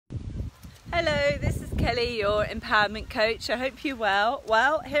Hello, this is Kelly, your empowerment coach. I hope you're well.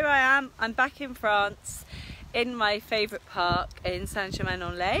 Well, here I am. I'm back in France in my favourite park in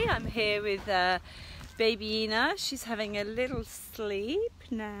Saint-Germain-en-Laye. I'm here with baby Ina. She's having a little sleep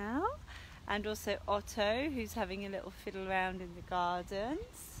now. And also Otto, who's having a little fiddle around in the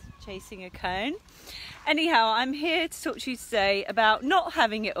gardens, chasing a cone. Anyhow, I'm here to talk to you today about not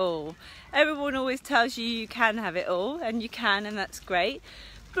having it all. Everyone always tells you you can have it all, and you can, and that's great.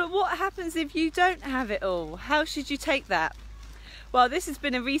 But what happens if you don't have it all? How should you take that? Well, this has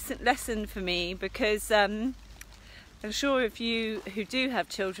been a recent lesson for me because I'm sure if you who do have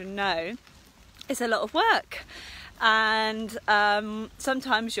children know, it's a lot of work. And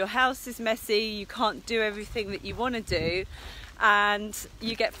sometimes your house is messy, you can't do everything that you want to do, and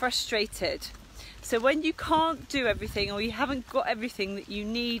you get frustrated. So when you can't do everything, or you haven't got everything that you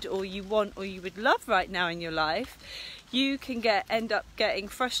need or you want or you would love right now in your life, you can end up getting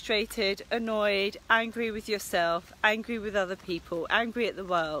frustrated, annoyed, angry with yourself, angry with other people, angry at the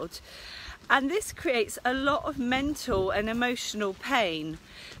world. And this creates a lot of mental and emotional pain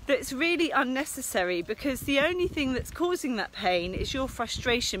that's really unnecessary, because the only thing that's causing that pain is your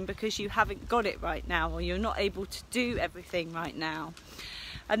frustration because you haven't got it right now, or you're not able to do everything right now.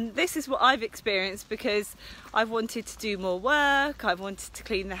 And this is what I've experienced, because I've wanted to do more work, I've wanted to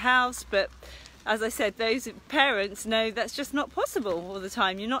clean the house, but as I said, those parents know that's just not possible all the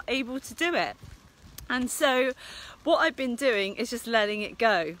time. You're not able to do it. And so what I've been doing is just letting it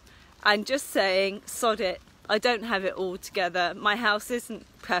go and just saying, sod it, I don't have it all together. My house isn't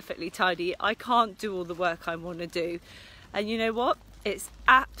perfectly tidy. I can't do all the work I want to do. And you know what? It's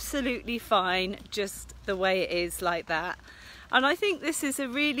absolutely fine just the way it is like that. And I think this is a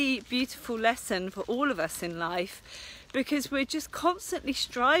really beautiful lesson for all of us in life, because we're just constantly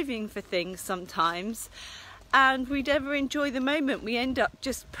striving for things sometimes, and we never enjoy the moment. We end up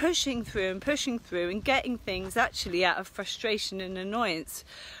just pushing through and getting things actually out of frustration and annoyance,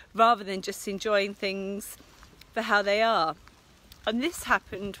 rather than just enjoying things for how they are. And this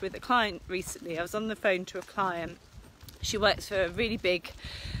happened with a client recently. I was on the phone to a client. She works for a really big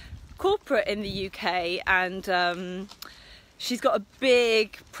corporate in the UK, and she's got a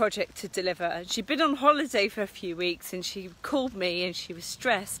big project to deliver. She'd been on holiday for a few weeks, and she called me and she was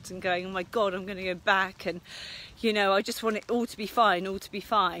stressed and going, oh my God, I'm going to go back, and you know, I just want it all to be fine, all to be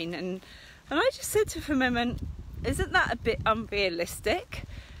fine. And I just said to her for a moment, isn't that a bit unrealistic?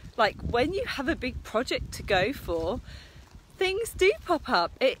 Like, when you have a big project to go for, things do pop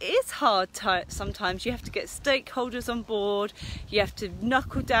up. It is hard sometimes. You have to get stakeholders on board, you have to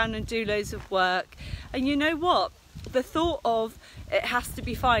knuckle down and do loads of work. And you know what? The thought of it has to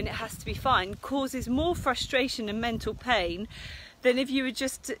be fine, causes more frustration and mental pain than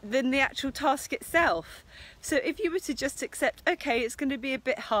the actual task itself. So if you were to just accept, okay, it's going to be a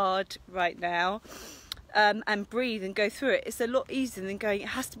bit hard right now, and breathe and go through it, it's a lot easier than going, it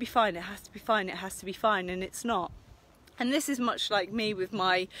has to be fine, and it's not. And this is much like me with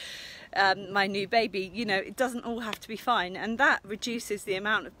my new baby. You know, it doesn't all have to be fine, and that reduces the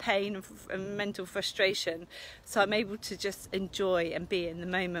amount of pain and mental frustration. So I'm able to just enjoy and be in the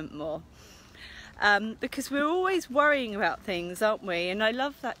moment more. Because we're always worrying about things, aren't we? And I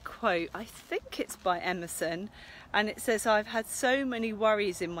love that quote. I think it's by Emerson, and it says, I've had so many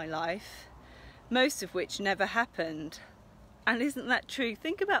worries in my life, most of which never happened. And isn't that true?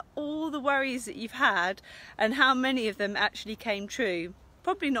 Think about all the worries that you've had and how many of them actually came true.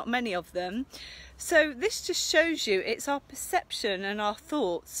 Probably not many of them. So this just shows you it's our perception and our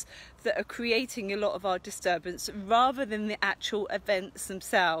thoughts that are creating a lot of our disturbance, rather than the actual events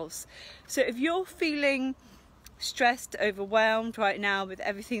themselves. So if you're feeling stressed, overwhelmed right now with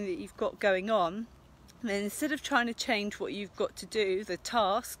everything that you've got going on, then instead of trying to change what you've got to do, the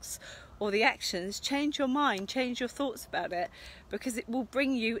tasks or the actions, change your mind, change your thoughts about it, because it will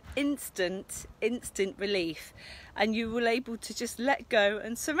bring you instant relief, and you will able to just let go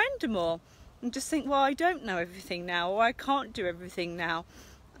and surrender more, and just think, well, I don't know everything now, or I can't do everything now.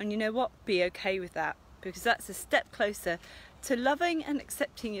 And you know what? Be okay with that, because that's a step closer to loving and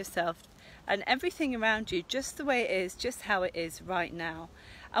accepting yourself and everything around you just the way it is, just how it is right now.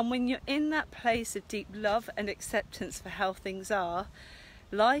 And when you're in that place of deep love and acceptance for how things are,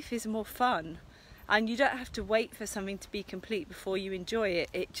 life is more fun, and you don't have to wait for something to be complete before you enjoy it.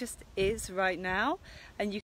 It just is right now, and you